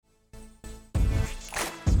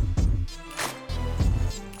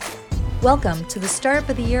Welcome to the Startup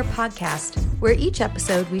of the Year podcast, where each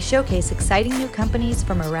episode we showcase exciting new companies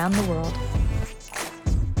from around the world.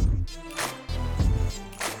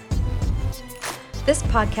 This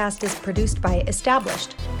podcast is produced by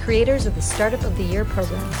Established, creators of the Startup of the Year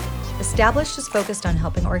program. Established is focused on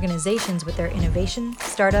helping organizations with their innovation,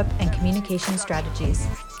 startup, and communication strategies.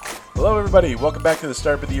 Hello, everybody. Welcome back to the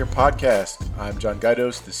Startup of the Year podcast. I'm John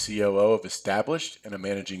Gaidos, the COO of Established and a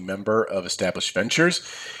managing member of Established Ventures,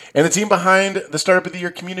 and the team behind the Startup of the Year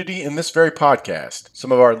community in this very podcast.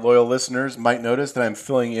 Some of our loyal listeners might notice that I'm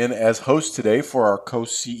filling in as host today for our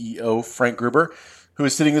co-CEO, Frank Gruber, who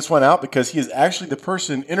is sitting this one out because he is actually the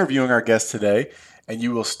person interviewing our guest today, and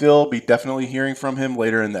you will still be definitely hearing from him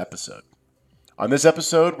later in the episode. On this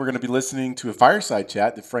episode, we're going to be listening to a fireside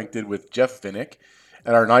chat that Frank did with Jeff Vinik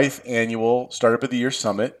at our 9th annual Startup of the Year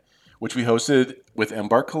Summit, which we hosted with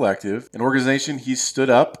Embark Collective, an organization he stood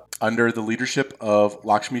up under the leadership of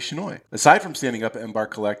Lakshmi Shenoy. Aside from standing up at Embark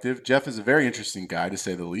Collective, Jeff is a very interesting guy, to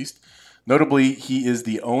say the least. Notably, he is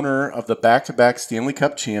the owner of the back-to-back Stanley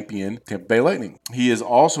Cup champion, Tampa Bay Lightning. He is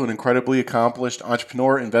also an incredibly accomplished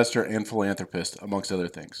entrepreneur, investor, and philanthropist, amongst other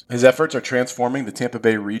things. His efforts are transforming the Tampa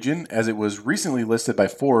Bay region, as it was recently listed by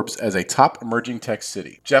Forbes as a top emerging tech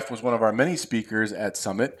city. Jeff was one of our many speakers at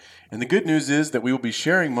Summit, and the good news is that we will be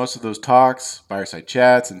sharing most of those talks, fireside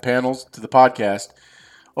chats, and panels to the podcast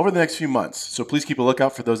over the next few months, so please keep a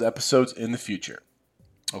lookout for those episodes in the future.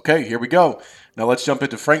 Okay, here we go. Now let's jump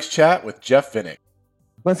into Frank's chat with Jeff Vinik.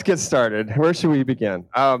 Let's get started. Where should we begin?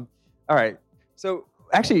 All right. So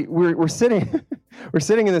actually, we're sitting we're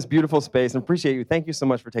sitting in this beautiful space, and appreciate you. Thank you so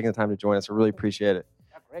much for taking the time to join us. I really appreciate it.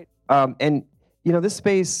 Yeah, great. And this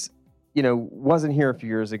space, wasn't here a few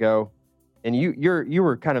years ago, and you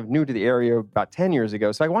were kind of new to the area about 10 years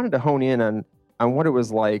ago. So I wanted to hone in on what it was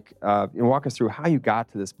like, and walk us through how you got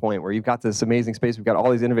to this point where you've got this amazing space. We've got all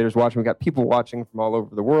these innovators watching. We've got people watching from all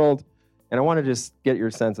over the world. And I want to just get your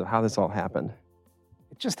sense of how this all happened.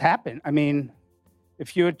 It just happened. I mean,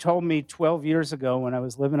 if you had told me 12 years ago when I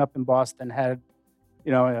was living up in Boston, had,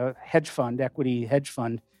 a hedge fund, equity hedge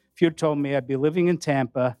fund, if you had told me I'd be living in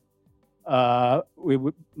Tampa,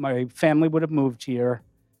 my family would have moved here.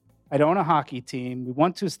 I'd own a hockey team. We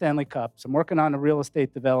won 2 Stanley Cups. I'm working on a real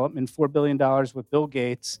estate development, $4 billion with Bill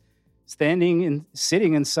Gates, lying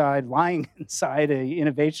inside a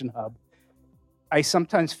innovation hub. I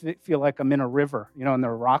sometimes feel like I'm in a river, and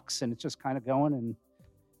there are rocks, and it's just kind of going. And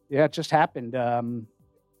yeah, it just happened.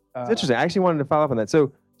 It's interesting. I actually wanted to follow up on that.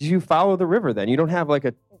 So, do you follow the river then? You don't have like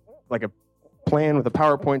a plan with a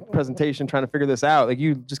PowerPoint presentation trying to figure this out. Like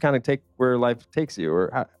you just kind of take where life takes you,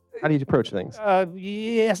 or how do you approach things?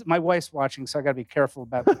 Yes, my wife's watching, so I got to be careful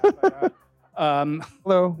about that.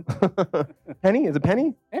 Hello, Penny. Is it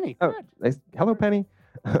Penny? Penny. Oh, Good. nice. Hello, Penny.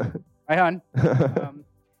 Hi, hon.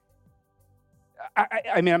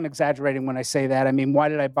 I mean, I'm exaggerating when I say that. I mean, why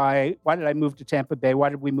did I move to Tampa Bay? Why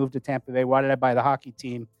did we move to Tampa Bay? Why did I buy the hockey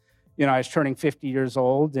team? I was turning 50 years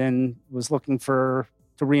old and was looking to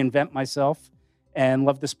reinvent myself, and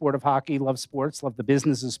loved the sport of hockey, loved sports, loved the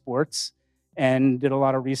business of sports, and did a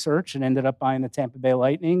lot of research and ended up buying the Tampa Bay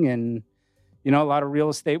Lightning. And, a lot of real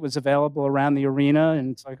estate was available around the arena.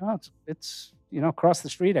 And it's like, it's across the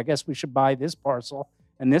street. I guess we should buy this parcel.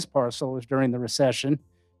 And this parcel was during the recession,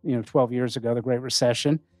 12 years ago, the Great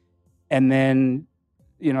Recession. And then,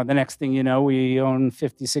 the next thing you know, we own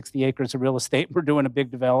 50, 60 acres of real estate. We're doing a big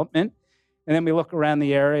development. And then we look around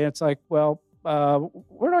the area. It's like, well,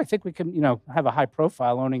 where do I think we can, have a high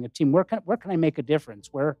profile owning a team? Where can I make a difference?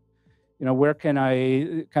 Where can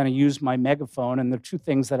I kind of use my megaphone? And the 2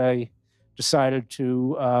 things that I decided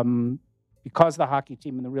to, because the hockey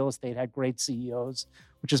team and the real estate had great CEOs,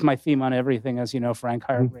 which is my theme on everything, as you know, Frank,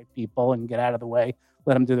 hire great people and get out of the way,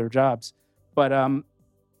 let them do their jobs. But,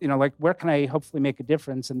 where can I hopefully make a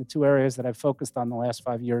difference? In the 2 areas that I've focused on the last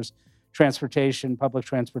 5 years, transportation, public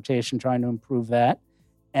transportation, trying to improve that,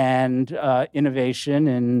 and innovation.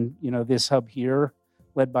 And, this hub here,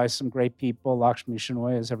 led by some great people, Lakshmi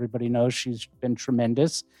Shenoy, as everybody knows, she's been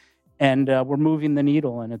tremendous. And we're moving the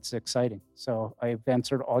needle, and it's exciting. So I've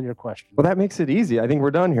answered all your questions. Well, that makes it easy. I think we're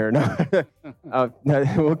done here. No,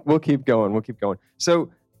 we'll keep going. We'll keep going. So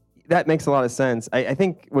that makes a lot of sense. I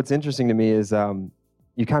think what's interesting to me is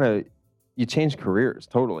you change careers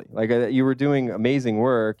totally. Like you were doing amazing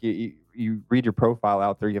work. You read your profile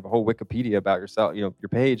out there. You have a whole Wikipedia about yourself. Your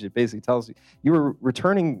page. It basically tells you were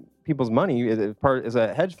returning people's money as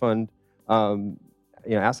a hedge fund.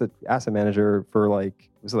 Asset manager for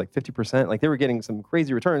was it like 50%? Like they were getting some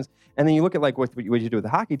crazy returns. And then you look at what you do with the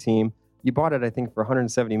hockey team. You bought it, I think, for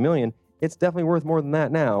 $170 million. It's definitely worth more than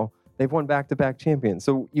that now. They've won back-to-back champions.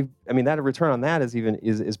 So that return on that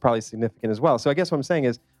is probably significant as well. So I guess what I'm saying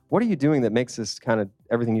is, what are you doing that makes this kind of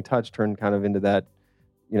everything you touch turn kind of into that,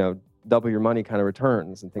 double your money kind of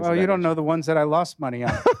returns and things? Well, of that you don't nature? know the ones that I lost money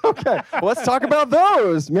on. Okay, well, let's talk about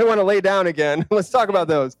those. You may want to lay down again. Let's talk about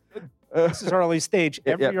those. This is early stage.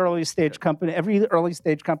 Every early stage company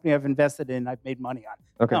I've invested in, I've made money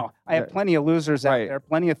on. Okay. No, I have plenty of losers out there.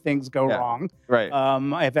 Plenty of things go wrong. Right.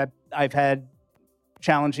 I've had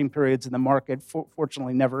challenging periods in the market.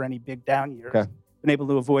 Fortunately, never any big down years. Okay. Been able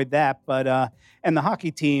to avoid that. But and the hockey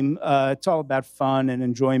team, it's all about fun and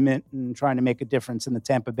enjoyment and trying to make a difference in the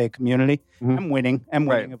Tampa Bay community. Mhm. I'm winning,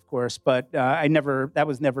 Right. of course, but that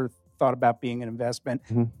was never thought about being an investment.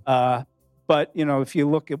 Mhm. But if you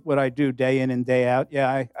look at what I do day in and day out,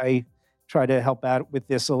 I try to help out with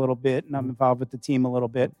this a little bit, and I'm involved with the team a little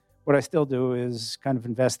bit. What I still do is kind of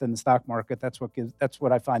invest in the stock market. That's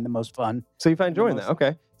what I find the most fun. So you find enjoying that?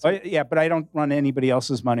 Okay. But I don't run anybody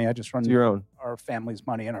else's money. I just run Your own. our family's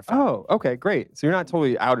money and our family. Oh, okay, great. So you're not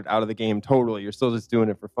totally out of the game totally. You're still just doing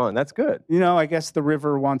it for fun. That's good. I guess the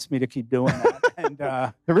river wants me to keep doing that. And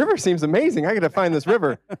The river seems amazing. I got to find this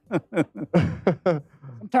river.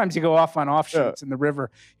 sometimes you go off on offshoots in the river.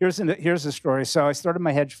 Here's a story. So I started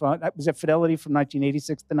my hedge fund. I was at Fidelity from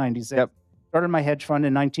 1986 to 96. Yep. Started my hedge fund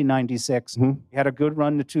in 1996. Mhm. We had a good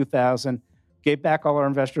run to 2000. Gave back all our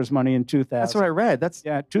investors' money in 2000. That's what I read.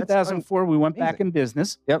 2004, we went back in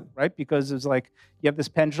business. Yep. Right? Because it was like, you have this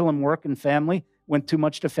pendulum, work and family. Went too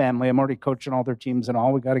much to family. I'm already coaching all their teams and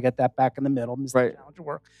all. We got to get that back in the middle. Missed the challenge of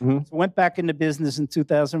work. Mhm. So went back into business in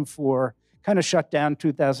 2004. Kind of shut down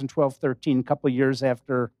 2012, 13, a couple of years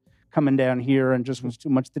after coming down here, and just was too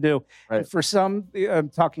much to do. Right. And for some, I'm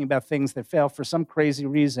talking about things that fail. For some crazy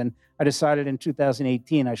reason, I decided in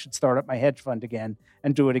 2018 I should start up my hedge fund again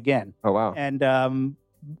and do it again. Oh, wow. And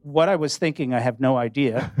what I was thinking, I have no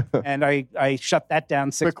idea. And I shut that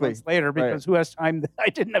down six Quickly. months later because who has time? I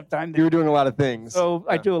didn't have time. You were doing a lot of things. So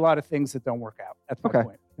I do a lot of things that don't work out. That's my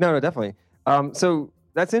point. No, definitely. So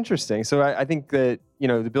that's interesting. So I think that,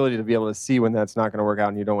 the ability to be able to see when that's not going to work out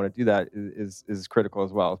and you don't want to do that is critical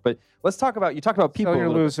as well. But let's talk about, you talked about people. Sell your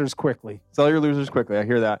losers quickly. Sell your losers quickly. I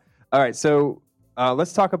hear that. All right. So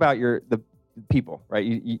let's talk about the people, right?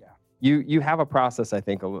 You have a process, I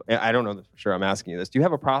think. I don't know this for sure. I'm asking you this. Do you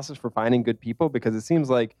have a process for finding good people? Because it seems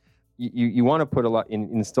like you want to put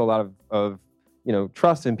instill a lot of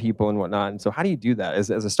trust in people and whatnot. And so how do you do that as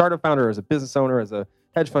a startup founder, as a business owner, as a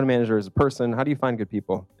hedge fund manager, as a person? How do you find good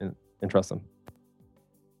people and trust them?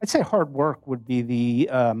 I'd say hard work would be the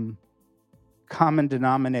common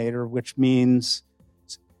denominator, which means,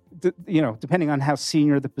 depending on how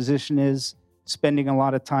senior the position is, spending a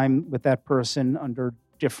lot of time with that person under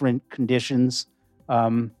different conditions.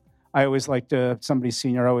 I always like somebody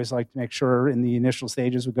senior, I always like to make sure in the initial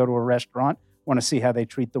stages we go to a restaurant, want to see how they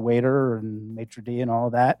treat the waiter and maitre d' and all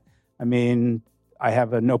of that. I mean, I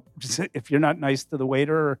have if you're not nice to the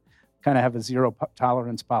waiter, kind of have a zero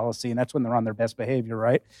tolerance policy, and that's when they're on their best behavior,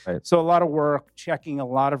 right? Right. So a lot of work, checking a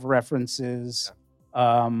lot of references,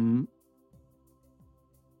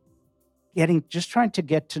 just trying to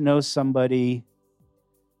get to know somebody.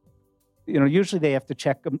 Usually they have to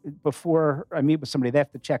check before I meet with somebody. They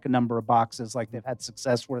have to check a number of boxes, like they've had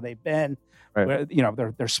success where they've been. Right.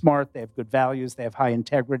 Where, they're smart, they have good values, they have high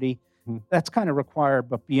integrity. Mhm. That's kind of required.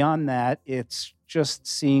 But beyond that, it's just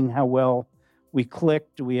seeing how well we click.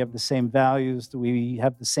 Do we have the same values? Do we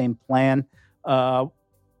have the same plan?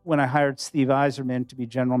 When I hired Steve Yzerman to be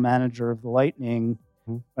general manager of the Lightning,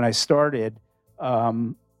 Mhm. when I started,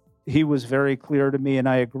 he was very clear to me, and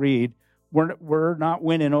I agreed. We're not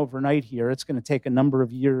winning overnight here. It's going to take a number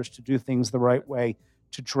of years to do things the right way,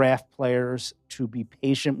 to draft players, to be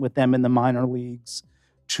patient with them in the minor leagues,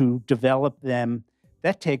 to develop them.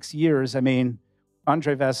 That takes years. I mean,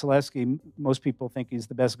 Andre Vasilevsky, most people think he's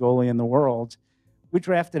the best goalie in the world. We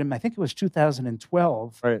drafted him, I think it was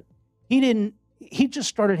 2012. Right. He just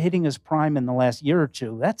started hitting his prime in the last year or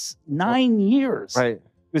two. That's 9 years. Right.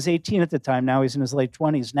 He was 18 at the time. Now he's in his late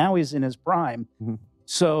 20s. Now he's in his prime. Mhm.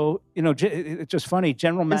 So, it's just funny.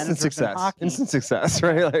 General managers in hockey. Instant success,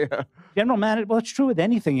 right? General manager. Well, it's true with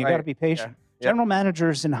anything. You got to Right. be patient. Yeah. General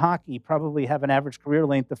managers in hockey probably have an average career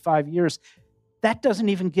length of 5 years. That doesn't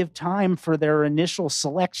even give time for their initial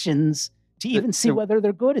selections to even see whether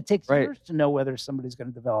they're good. It takes Right. years to know whether somebody's going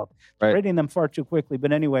to develop. Right. Rating them far too quickly.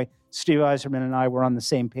 But anyway, Steve Yzerman and I were on the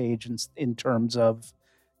same page in terms of,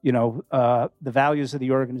 the values of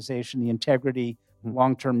the organization, the integrity, Mhm.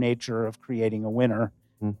 long-term nature of creating a winner.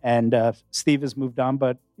 Mhm. And Steve has moved on,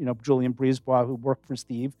 but Julian Brisebois, who worked for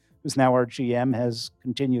Steve, who's now our GM, has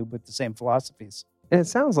continued with the same philosophies. And it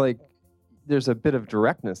sounds like there's a bit of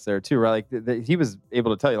directness there too, right? Like he was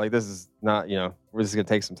able to tell you, like, this is not, this is going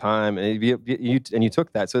to take some time, and you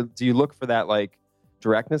took that. So do you look for that like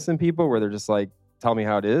directness in people where they're just like, tell me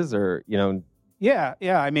how it is, or Yeah.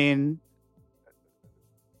 I mean,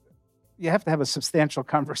 you have to have a substantial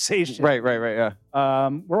conversation. Right. Yeah.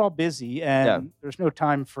 We're all busy, and there's no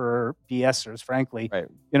time for BSers, frankly. Right.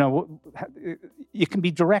 You can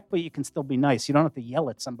be direct, but you can still be nice. You don't have to yell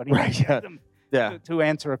at somebody. Right. To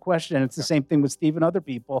answer a question. It's the same thing with Steve and other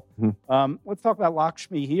people. Mm-hmm. Let's talk about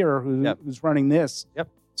Lakshmi here, who's running this. Yep.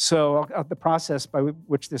 So the process by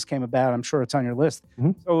which this came about, I'm sure it's on your list.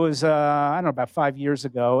 Mm-hmm. So it was, I don't know, about 5 years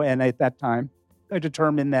ago. And at that time, I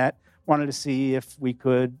determined that wanted to see if we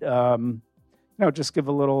could, just give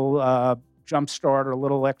a little jump start or a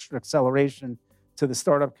little extra acceleration to the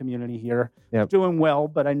startup community here. Yep. Doing well,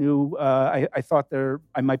 but I knew I thought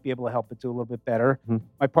I might be able to help it do a little bit better. Mm-hmm.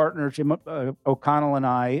 My partner Jim O'Connell and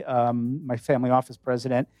I, my family office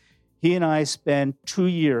president, he and I spent 2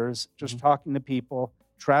 years just talking to people,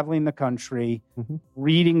 traveling the country,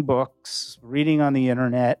 reading books, reading on the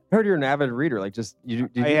internet. I heard you're an avid reader. Like, just I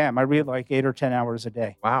am. I read like 8 or 10 hours a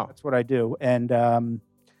day. Wow, that's what I do, and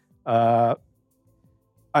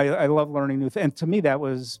I love learning new things. And to me, that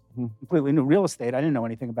was completely new. Real estate, I didn't know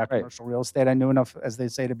anything about commercial real estate. I knew enough, as they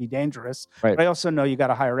say, to be dangerous. Right. But I also know you got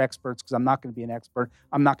to hire experts, because I'm not going to be an expert.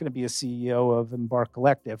 I'm not going to be a CEO of Embark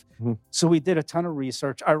Collective. So we did a ton of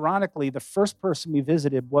research. Ironically, the first person we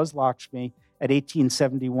visited was Lakshmi at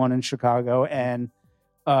 1871 in Chicago. And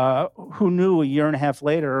who knew a year and a half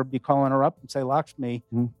later, be calling her up and say, Lakshmi,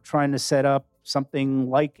 trying to set up something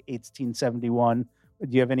like 1871. Do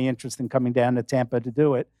you have any interest in coming down to Tampa to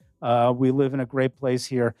do it? We live in a great place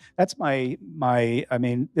here. That's I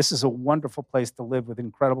mean, this is a wonderful place to live with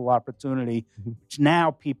incredible opportunity, which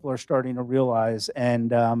now people are starting to realize.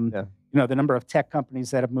 And, the number of tech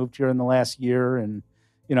companies that have moved here in the last year, and,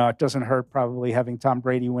 it doesn't hurt probably having Tom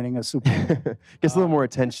Brady winning a Super Bowl. Gets a little more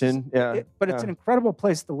attention. But it's an incredible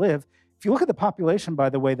place to live. If you look at the population, by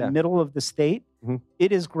the way, the middle of the state,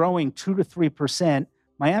 it is growing 2 to 3%.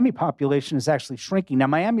 Miami population is actually shrinking. Now,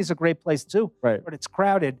 Miami is a great place too, but it's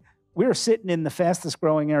crowded. We're sitting in the fastest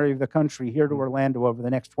growing area of the country, here to Orlando, over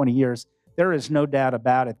the next 20 years. There is no doubt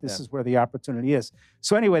about it. This is where the opportunity is.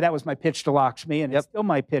 So anyway, that was my pitch to Lakshmi, and it's still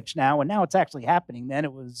my pitch now. And now it's actually happening. Then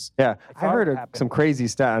it was. Yeah, I heard some crazy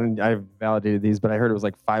stat, and I've validated these, but I heard it was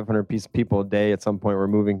like 500 people a day at some point were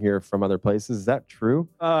moving here from other places. Is that true?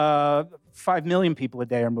 5 million people a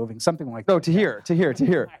day are moving, something like that. No, to here.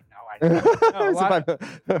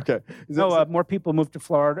 Okay. More people moved to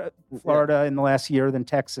Florida in the last year than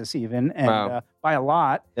Texas, even, and by a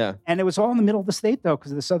lot. Yeah. And it was all in the middle of the state, though,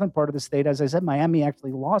 because the southern part of the state, as I said, Miami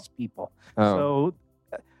actually lost people. So,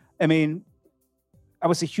 I mean, I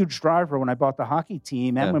was a huge driver when I bought the hockey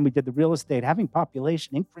team, and when we did the real estate. Having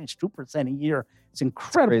population increase 2% a year, it's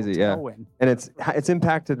incredible. It's crazy, and it's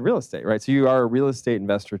impacted real estate, right? So you are a real estate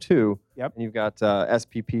investor too. Yep. And you've got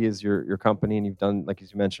SPP as your company, and you've done, like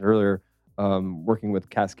as you mentioned earlier, working with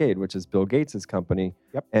Cascade, which is Bill Gates' company.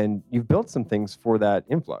 Yep. And you've built some things for that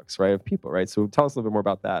influx, right, of people, right? So tell us a little bit more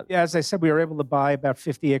about that. Yeah, as I said, we were able to buy about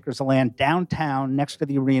 50 acres of land downtown, next to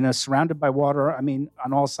the arena, surrounded by water. I mean,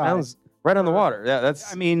 on all sides. Right on the water. Yeah,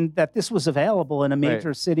 that's. I mean, that this was available in a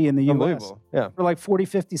major city in the U.S. Unbelievable. Yeah. For like 40,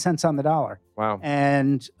 50 cents on the dollar. Wow.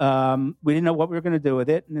 And we didn't know what we were going to do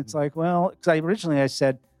with it. And it's like, well, because originally I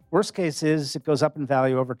said, worst case is it goes up in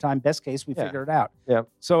value over time. Best case, we figure it out. Yeah.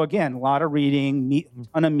 So again, a lot of reading,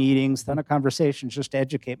 ton of meetings, ton of conversations just to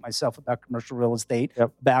educate myself about commercial real estate,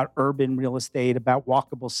 about urban real estate, about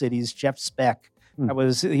walkable cities. Jeff Speck,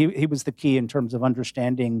 he was the key in terms of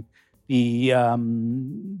understanding the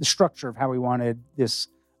structure of how we wanted this,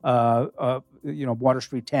 Water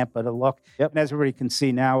Street Tampa to look. Yep. And as everybody can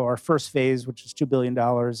see now, our first phase, which is $2 billion,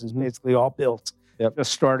 is basically all built. Yep.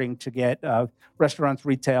 Just starting to get restaurants,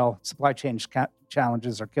 retail, supply chain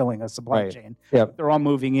challenges are killing us, supply chain. Yep. They're all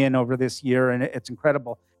moving in over this year, and it's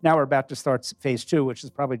incredible. Now we're about to start phase 2, which is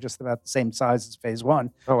probably just about the same size as phase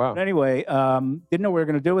 1. Oh, wow. But anyway, didn't know what we were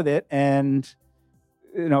going to do with it, and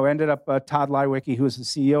ended up Todd Lywicki, who is the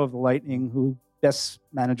CEO of the Lightning, who best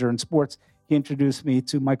manager in sports. He introduced me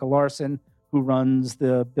to Michael Larson, who runs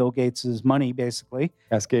the Bill Gates' money, basically.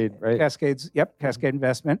 Cascade, right? Cascade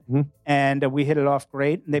Investment. And we hit it off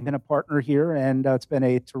great. And they've been a partner here, and it's been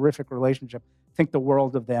a terrific relationship. Think the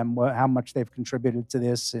world of them, how much they've contributed to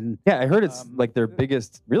this. And yeah, I heard it's like their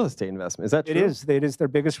biggest real estate investment. Is that true? It is. It is their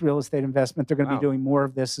biggest real estate investment. They're going to be doing more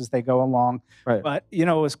of this as they go along. Right. But, it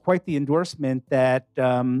was quite the endorsement that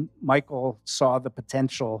Michael saw the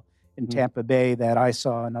potential in Tampa Bay that I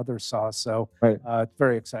saw and others saw. So it's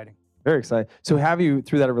very exciting. Very exciting. So have you,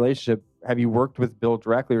 through that relationship, have you worked with Bill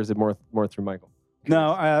directly, or is it more through Michael?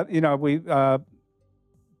 No, we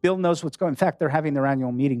Bill knows what's going. In fact, they're having their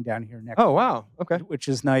annual meeting down here next. Oh, wow. Okay. Which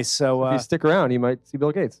is nice. So If you stick around, you might see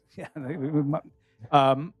Bill Gates. yeah,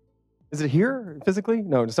 Is it here physically?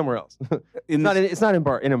 No, it's somewhere else. in It's not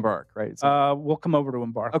in Embark, right? It's we'll come over to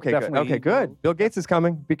Embark. okay, good. Definitely. Okay, good. Bill Gates is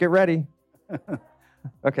coming. Get ready.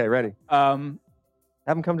 Okay, ready.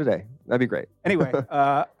 Have him come today. That'd be great. Anyway,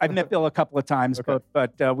 I've met Bill a couple of times, Okay.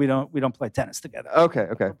 but we don't play tennis together. Okay.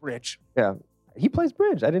 Or bridge. Yeah. He plays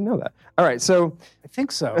bridge. I didn't know that. All right. So I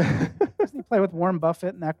think so. Doesn't he play with Warren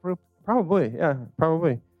Buffett in that group? probably. Yeah,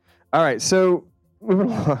 probably. All right. So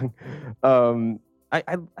moving along. I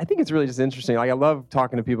think it's really just interesting. Like, I love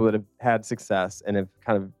talking to people that have had success and have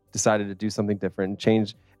kind of decided to do something different and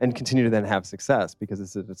change and continue to then have success,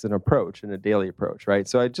 because it's an approach and a daily approach, right?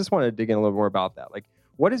 So I just want to dig in a little more about that. Like,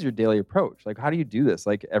 what is your daily approach? Like, how do you do this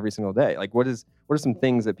like every single day? Like, what are some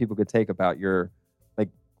things that people could take about your, like,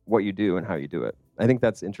 what you do and how you do it? I think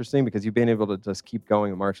that's interesting, because you've been able to just keep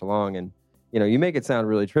going and march along, and you make it sound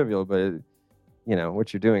really trivial, but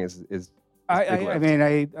what you're doing is I mean,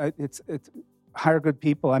 it's hire good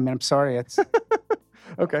people. I mean, I'm sorry, it's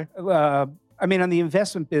okay. I mean, on the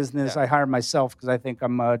investment business, Yeah. I hire myself because I think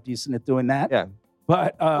I'm decent at doing that. Yeah.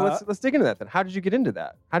 But Well, let's dig into that then. How did you get into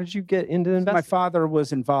that? How did you get into investing? my father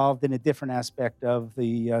was involved in a different aspect of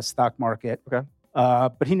the stock market. Okay.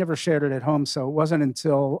 But he never shared it at home. So it wasn't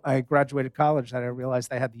until I graduated college that I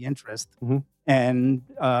realized I had the interest. Mhm. And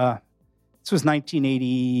this was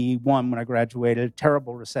 1981 when I graduated.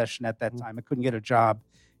 Terrible recession at that time. I couldn't get a job.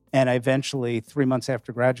 And I eventually, 3 months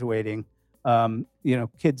after graduating,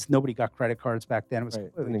 kids, nobody got credit cards back then. It was Right.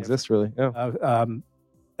 completely Didn't different. exist really. Yeah.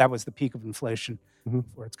 That was the peak of inflation Mhm.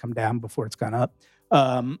 before it's come down, before it's gone up.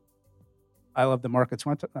 I love the markets.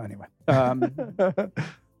 Anyway, how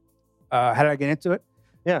did I get into it?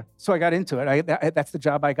 Yeah. So I got into it. That's the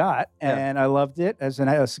job I got, Yeah. and I loved it as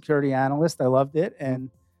a security analyst. I loved it, and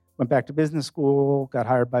went back to business school. Got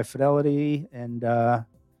hired by Fidelity, and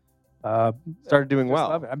Started doing just well.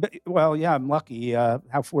 love it. Well, yeah, I'm lucky.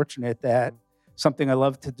 How fortunate that something I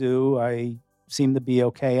love to do, I seem to be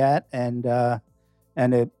okay at, and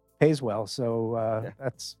it pays well. So Yeah.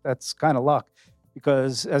 that's kind of luck.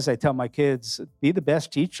 Because as I tell my kids, be the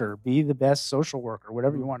best teacher, be the best social worker,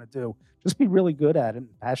 whatever you want to do. Just be really good at it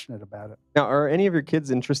and passionate about it. Now, are any of your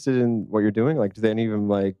kids interested in what you're doing? Like, do any of them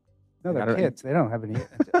like? No, I they're don't- kids. They don't have any.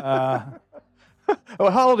 Oh,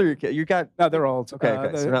 how old are your kids? You got No, they're old. Okay,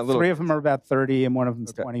 okay, so they're not little Three of them are about 30, and one of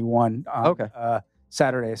them's Okay. 21 on Okay.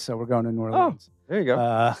 Saturday. So we're going to New Orleans. there you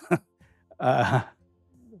go. I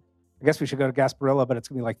guess we should go to Gasparilla, but it's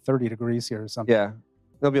going to be like 30 degrees here or something. Yeah,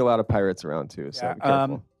 there'll be a lot of pirates around too. So Yeah, be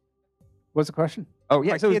careful. What's the question? Oh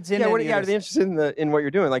yeah, my so kids in yeah, any are of they this? interested in what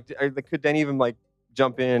you're doing? Like, could any of them like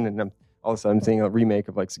jump in and all of a sudden I'm seeing a remake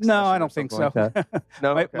of like Succession No, I or don't think so. something like that?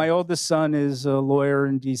 No, my, okay. my oldest son is a lawyer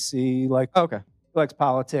in D.C. Oh, okay. Likes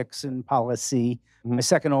politics and policy. Mhm. My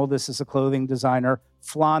second oldest is a clothing designer.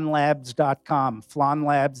 Flonlabs.com.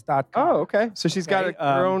 Flonlabs.com. Oh, okay. So she's got Okay,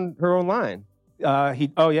 her own line. It's Oh,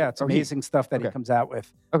 he- amazing stuff that he okay. comes out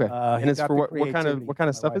with. Okay. He And it's got for the what kind creativity of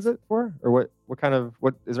from stuff my is wife. it for? Or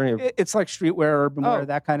what is there any It's like streetwear, urban wear, Oh,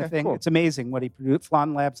 that kind of okay, thing. cool. It's amazing what he produced.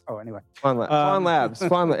 Flon Labs. Oh, anyway. Flan Labs?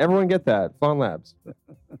 Flan Labs. Everyone get that. Flan Labs.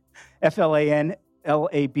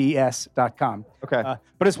 FLANLABS.com. Okay.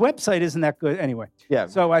 But his website isn't that good anyway. yeah.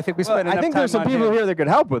 So I think we Well, spent enough I think time there's some on people him. here that could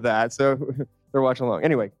help with that, so they're watching along.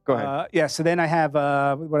 Anyway, go ahead. Yeah. So then I have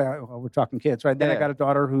we're talking kids, right? Then Yeah, I got a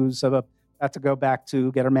daughter who's about to go back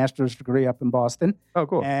to get her master's degree up in Boston, Oh,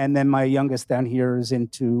 cool. and then my youngest down here is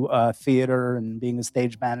into theater and being a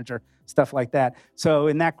stage manager, stuff like that. So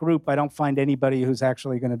in that group, I don't find anybody who's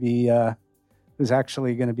actually going to be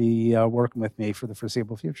working with me for the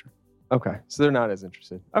foreseeable future. Okay, so they're not as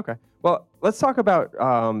interested. Okay, well, let's talk about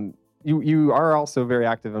you are also very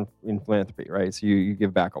active in philanthropy, right? So you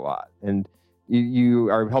give back a lot, and you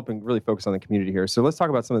are helping really focus on the community here. So let's talk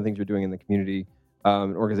about some of the things you're doing in the community,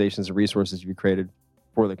 organizations and resources you've created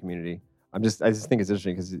for the community. I just think it's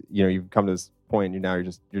interesting because you've come to this point, and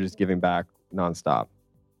you're just giving back nonstop.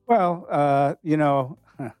 Well,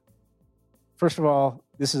 first of all,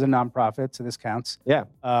 this is a nonprofit, so this counts. Yeah.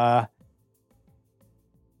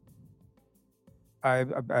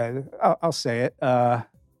 I'll say it.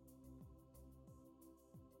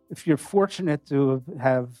 If you're fortunate to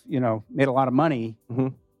have, made a lot of money,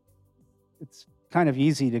 Mhm. it's kind of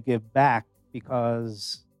easy to give back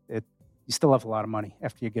because you still have a lot of money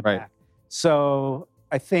after you give Right. back. So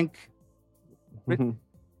I think Mhm.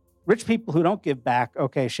 rich people who don't give back,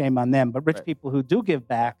 okay, shame on them. But rich Right. people who do give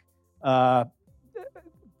back,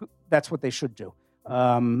 that's what they should do.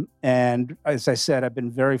 And as I said, I've been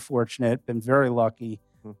very fortunate, been very lucky.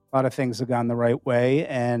 A lot of things have gone the right way,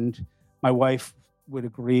 and my wife would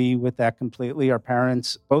agree with that completely. Our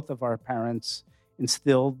parents, both of our parents,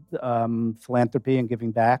 instilled philanthropy and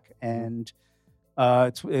giving back, and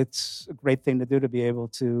it's a great thing to do, to be able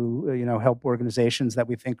to help organizations that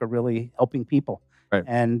we think are really helping people. Right.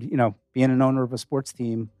 And being an owner of a sports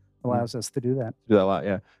team allows us to do that. Do that a lot,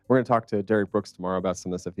 yeah. We're going to talk to Derek Brooks tomorrow about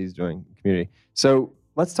some of the stuff he's doing in the community. So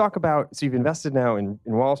let's talk about, so you've invested now in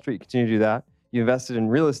Wall Street, you continue to do that. You invested in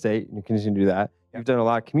real estate, and you continue to do that. Yeah. You've done a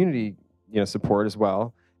lot of community support as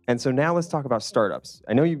well. And so now let's talk about startups.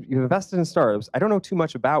 I know you've invested in startups. I don't know too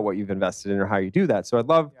much about what you've invested in or how you do that. So I'd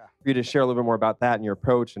love for you to share a little bit more about that and your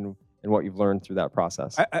approach and what you've learned through that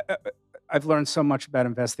process. I've learned so much about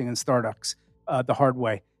investing in startups the hard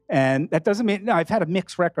way. And that doesn't mean, I've had a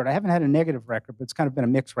mixed record. I haven't had a negative record, but it's kind of been a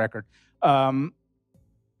mixed record,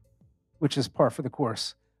 which is par for the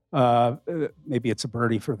course. Maybe it's a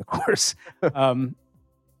birdie for the course.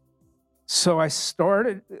 So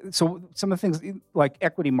some of the things like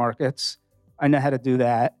equity markets, I know how to do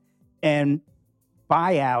that. And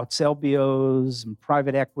buyouts, LBOs, and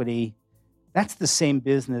private equity, that's the same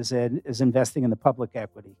business as investing in the public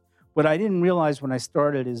equity. What I didn't realize when I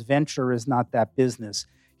started is venture is not that business.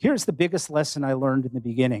 Here's the biggest lesson I learned in the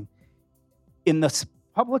beginning. In the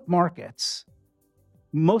public markets,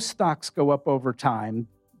 most stocks go up over time,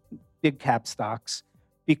 big cap stocks,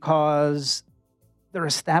 because they're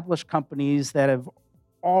established companies that have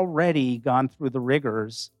already gone through the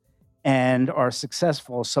rigors and are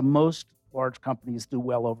successful. So most large companies do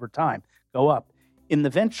well over time, go up. In the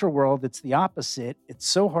venture world, it's the opposite. It's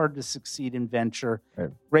so hard to succeed in venture. Right.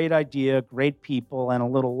 Great idea, great people, and a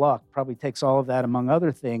little luck. Probably takes all of that, among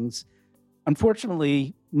other things.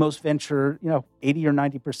 Unfortunately, most venture, 80 or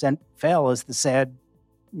 90% fail, is the sad,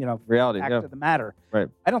 reality fact of the matter. Right.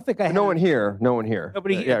 I don't think I have... No one here. Nobody here.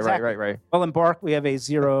 Yeah, Exactly. right. Well, in Bark, we have a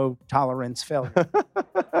zero tolerance failure.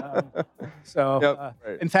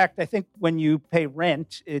 In fact, I think when you pay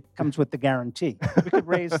rent, it comes with the guarantee. We could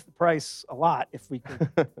raise the price a lot if we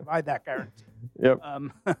could provide that guarantee. Yep.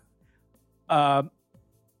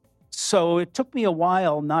 So it took me a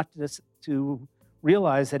while not to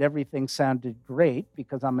realize that everything sounded great,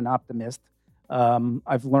 because I'm an optimist.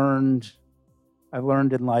 I've learned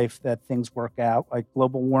in life that things work out, like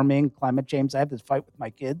global warming, climate change. I have this fight with my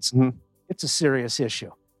kids. Mhm. It's a serious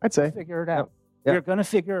issue. I'd say. Figure it out. Yep. We're going to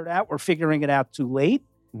figure it out. We're figuring it out too late.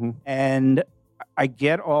 Mhm. And I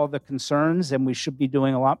get all the concerns, and we should be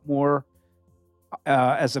doing a lot more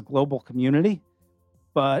as a global community.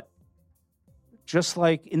 But just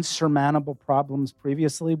like insurmountable problems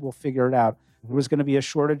previously, we'll figure it out. There was going to be a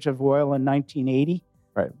shortage of oil in 1980.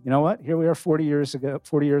 Right. You know what? Here we are 40 years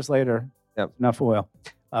later. Yep. Enough oil.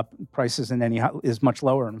 Price is much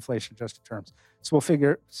lower in inflation-adjusted terms. So we'll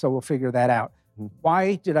figure that out. Mhm.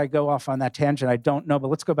 Why did I go off on that tangent? I don't know, but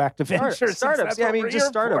let's go back to venture. Startups. Yeah, I mean, just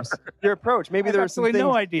startups. Your approach. Maybe there were some absolutely things.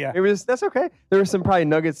 no idea. Maybe that's okay. There were some probably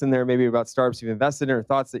nuggets in there, maybe about startups you've invested in, or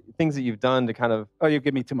things that you've done to kind of. Oh, you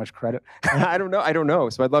give me too much credit. I don't know.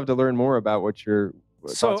 So I'd love to learn more about what your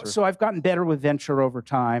thoughts are. So I've gotten better with venture over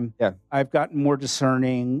time. Yeah. I've gotten more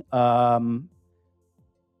discerning, more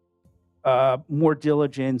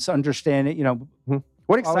diligence, understanding.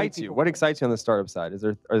 What quality excites you? people. What excites you on the startup side? Is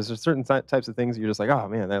there certain types of things that you're just like, oh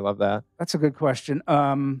man, I love that? That's a good question.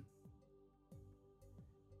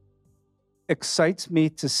 Excites me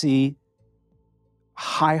to see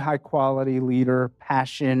high quality leader,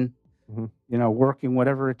 passion, Mhm. working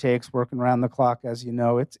whatever it takes, working around the clock. As you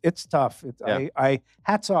know, it's tough. Yeah. I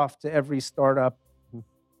hats off to every startup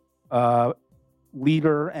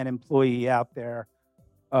leader and employee out there.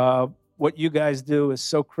 What you guys do is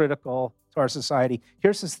so critical to our society.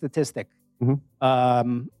 Here's a statistic. Mhm.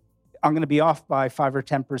 I'm going to be off by 5 or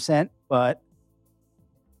 10%, but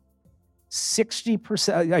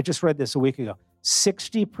 60%, I just read this a week ago,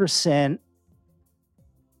 60%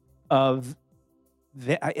 of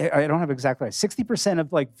I don't have exactly right. 60%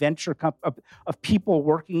 of like venture of people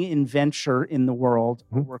working in venture in the world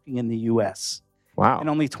are working in the U.S. Wow. and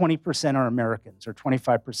only 20% are Americans, or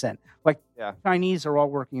 25%. Like Yeah. Chinese are all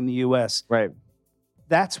working in the U.S. Right.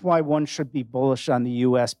 That's why one should be bullish on the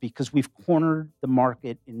U.S., because we've cornered the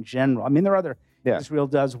market in general. I mean, there are other Yeah. Israel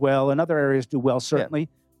does well, and other areas do well, certainly,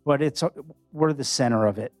 but we're the center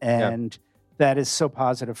of it, and that is so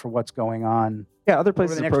positive for what's going on. Yeah, other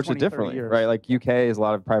places the next approach 20, it 30 differently, years. right? Like UK is a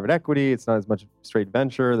lot of private equity. It's not as much straight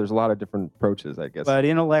venture. There's a lot of different approaches, I guess. But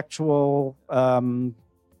intellectual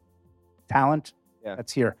talent, Yeah.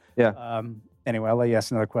 that's here. Yeah. Anyway, I'll let you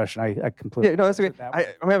ask another question. I completely Yeah, no, that's okay. answered that one.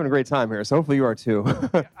 I'm having a great time here, so hopefully you are too.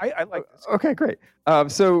 I like this. Okay, great.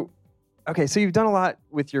 So you've done a lot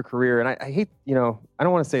with your career, and I hate, I don't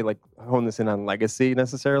want to say like hone this in on legacy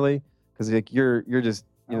necessarily, because like you're just,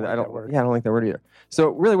 I don't like that word. I don't like that word either. So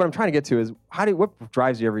really, what I'm trying to get to is what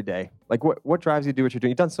drives you every day? Like what drives you to do what you're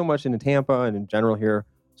doing? You've done so much in Tampa and in general here.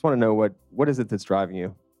 Just want to know what is it that's driving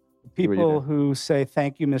you? People who say,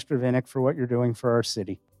 "Thank you, Mr. Vinnick, for what you're doing for our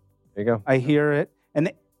city." There you go. I hear it,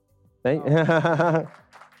 and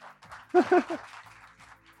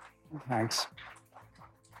thanks.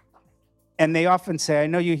 And they often say, "I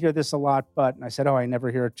know you hear this a lot, but," and I said, "Oh, I never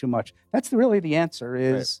hear it too much." That's really the answer.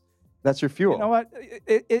 Is That's your fuel. You know what?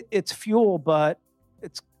 It's fuel, but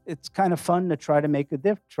it's kind of fun to try to make a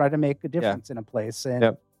difference in a place.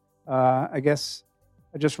 And I guess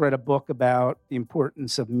I just read a book about the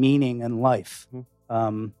importance of meaning in life,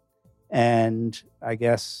 and I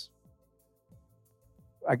guess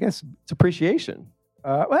it's appreciation.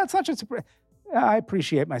 well, it's not just. I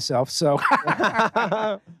appreciate myself, so.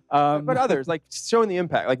 But others, like showing the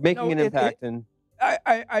impact, like making an impact, and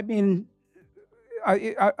I mean,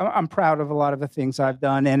 I'm proud of a lot of the things I've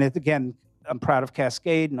done, and again, I'm proud of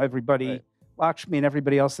Cascade and everybody, Lakshmi and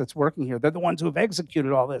everybody else that's working here. They're the ones who have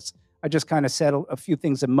executed all this. I just kind of set a few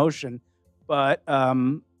things in motion, but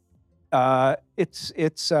it's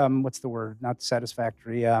what's the word? Not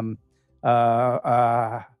satisfactory.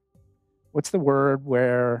 What's the word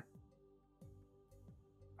where?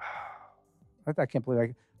 I can't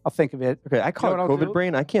believe I'll think of it. Okay, I call it what I'll COVID do?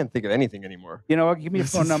 brain. I can't think of anything anymore. You know what? Give me a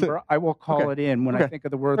phone number. I will call it in when I think of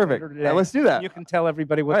the word Perfect. later today. Let's do that. You can tell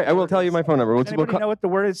everybody what. All right, I will tell you my phone number. Does anybody know what the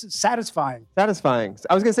word is? It's satisfying. Satisfying.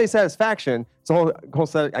 I was gonna say satisfaction. It's a whole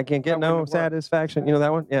set. I can't get That no wouldn't work. satisfaction. You know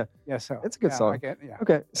that one? Yeah. Yeah, so It's a good song. I get, yeah.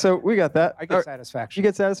 Okay, so we got that. I All get right, satisfaction. You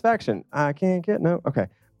get satisfaction. I can't get no. Okay.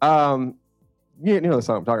 You know the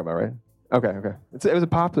song I'm talking about, right? Okay. It was a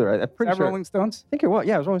popular. I'm Is pretty that sure. Rolling Stones? I think it was.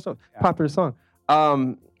 Yeah, it was Rolling Stones. Yeah. Popular song.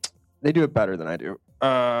 They do it better than I do.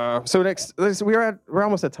 So next, we're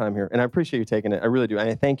almost at time here, and I appreciate you taking it. I really do, and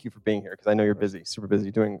I thank you for being here because I know you're busy, super busy,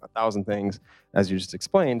 doing 1,000 things as you just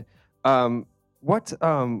explained. What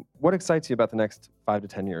excites you about the next 5 to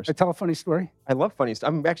 10 years? I tell a funny story. I love funny.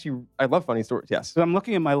 I love funny stories. Yes. So I'm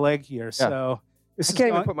looking at my leg here. So this I can't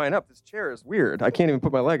even put mine up. This chair is weird. I can't even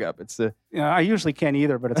put my leg up. It's I usually can't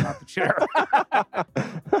either, but it's not the chair.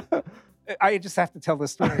 I just have to tell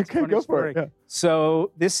this story. It's a Okay, funny go for story. it. Yeah.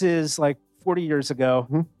 So this is like 40 years ago.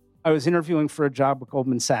 Mhm. I was interviewing for a job with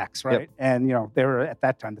Goldman Sachs, right? Yep. And they were at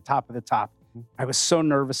that time the top of the top. Mhm. I was so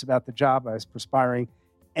nervous about the job. I was perspiring,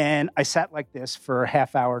 and I sat like this for a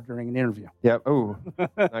half hour during an interview. Yep. Oh,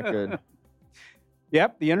 not good.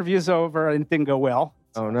 Yep, the interview's over, and it didn't go well.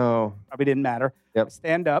 Oh no. Probably didn't matter. Yep. I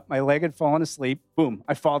stand up, my leg had fallen asleep. Boom,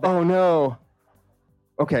 I fall down. Oh no.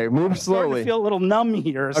 Okay, move I'm starting slowly. to feel a little numb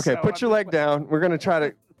here. Okay, so put your leg down. We're gonna try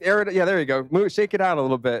to air it. Yeah, there you go. Move, shake it out a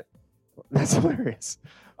little bit. That's hilarious.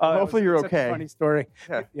 Hopefully you're such a okay. funny story.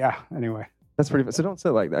 Yeah. Yeah. Anyway. That's pretty. So don't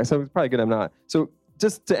sit like that. So it's probably good I'm not. So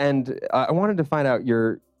just to end, I wanted to find out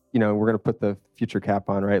we're gonna put the future cap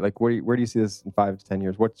on, right? Like where do you see this in 5 to 10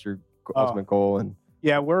 years? What's your ultimate goal? And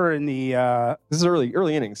Yeah, we're in the. this is early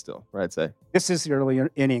innings still, right? I'd say. This is the early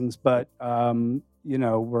innings, but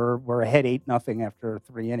we're ahead 8-0 after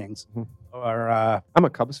 3 innings. Mhm. Or I'm a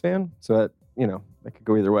Cubs fan, so that that could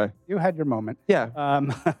go either way. you had your moment. Yeah.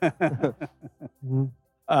 Mhm.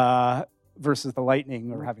 Versus the Lightning,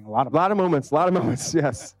 we're having a lot of. A lot of moments.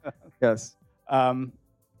 Yes. Yes.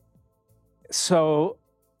 So,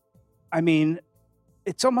 I mean,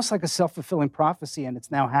 it's almost like a self-fulfilling prophecy, and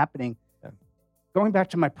it's now happening. Yeah. Going back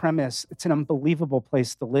to my premise, it's an unbelievable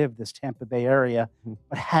place to live, this Tampa Bay area, Mhm.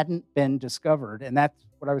 but hadn't been discovered. And that's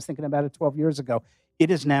what I was thinking about it 12 years ago. It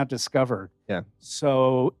is now discovered. Yeah.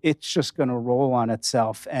 So it's just going to roll on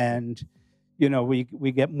itself. And,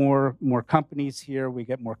 we get more companies here. We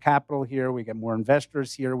get more capital here. We get more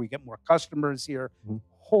investors here. We get more customers here. Mhm.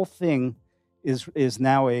 Whole thing is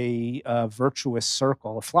now a virtuous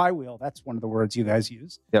circle, a flywheel. That's one of the words you guys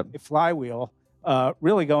use. Yep. A flywheel,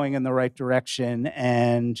 really going in the right direction,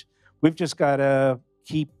 and we've just got to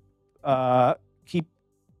keep the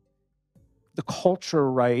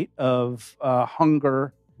culture right of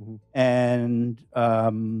hunger Mhm. and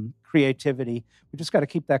creativity. We just got to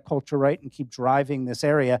keep that culture right and keep driving this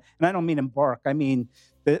area. And I don't mean Embark. I mean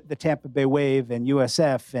the Tampa Bay Wave and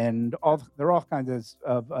USF and they're all kinds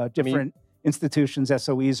of different institutions,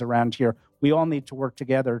 SOEs around here. We all need to work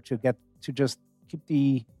together to just keep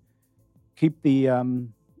the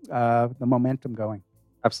momentum going.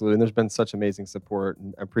 Absolutely. And there's been such amazing support,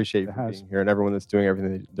 and I appreciate you for being here and everyone that's doing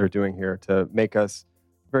everything they're doing here to make us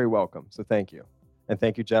very welcome. So thank you. And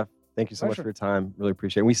thank you, Jeff. Thank you so much Pleasure. for your time. Really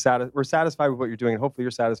appreciate it. We're satisfied with what you're doing. And hopefully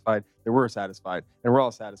you're satisfied that we're satisfied. And we're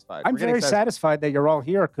all satisfied. I'm We're getting very satisfied that you're all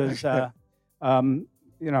here because, don't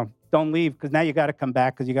leave because now you got to come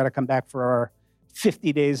back because you got to come back for our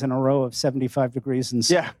 50 days in a row of 75 degrees and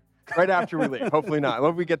Yeah, right after we leave. Hopefully not.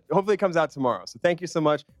 Hopefully it comes out tomorrow. So thank you so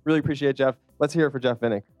much. Really appreciate it, Jeff. Let's hear it for Jeff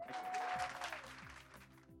Vinik.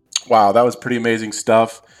 Wow, that was pretty amazing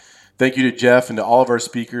stuff. Thank you to Jeff and to all of our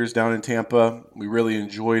speakers down in Tampa. We really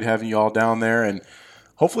enjoyed having you all down there and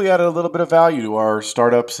hopefully added a little bit of value to our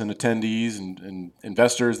startups and attendees and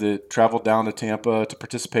investors that traveled down to Tampa to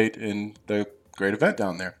participate in the great event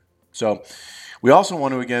down there. So we also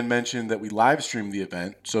want to again mention that we live streamed the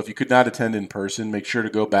event. So if you could not attend in person, make sure to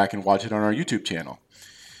go back and watch it on our YouTube channel.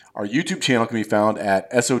 Our YouTube channel can be found at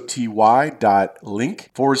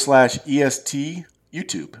soty.link/EST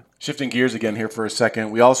YouTube. Shifting gears again here for a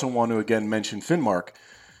second, we also want to again mention Finmark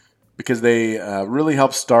because they really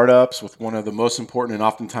help startups with one of the most important and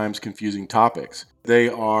oftentimes confusing topics. They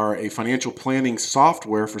are a financial planning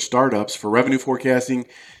software for startups for revenue forecasting,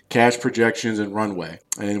 cash projections, and runway.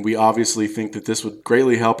 And we obviously think that this would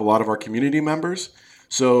greatly help a lot of our community members.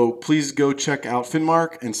 So please go check out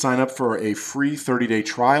Finmark and sign up for a free 30-day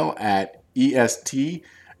trial at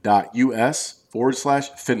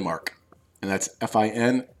est.us/Finmark. And that's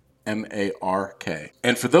FINMARK.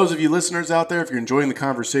 And for those of you listeners out there, if you're enjoying the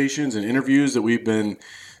conversations and interviews that we've been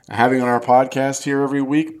having on our podcast here every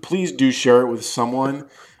week, please do share it with someone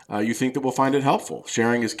you think that will find it helpful.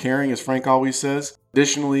 Sharing is caring, as Frank always says.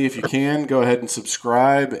 Additionally, if you can, go ahead and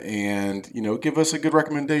subscribe and, give us a good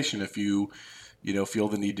recommendation if you feel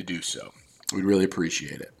the need to do so. We'd really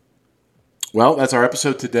appreciate it. Well, that's our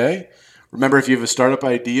episode today. Remember, if you have a startup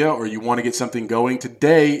idea or you want to get something going,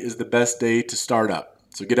 today is the best day to start up.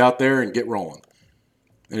 So get out there and get rolling.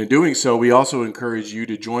 And in doing so, we also encourage you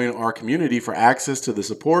to join our community for access to the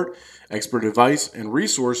support, expert advice, and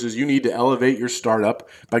resources you need to elevate your startup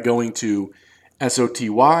by going to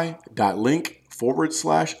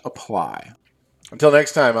soty.link/apply. Until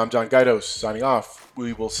next time, I'm John Gaidos signing off.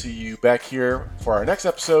 We will see you back here for our next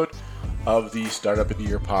episode of the Startup of the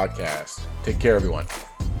Year podcast. Take care, everyone.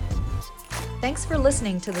 Thanks for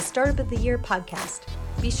listening to the Startup of the Year podcast.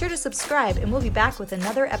 Be sure to subscribe and we'll be back with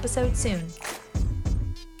another episode soon.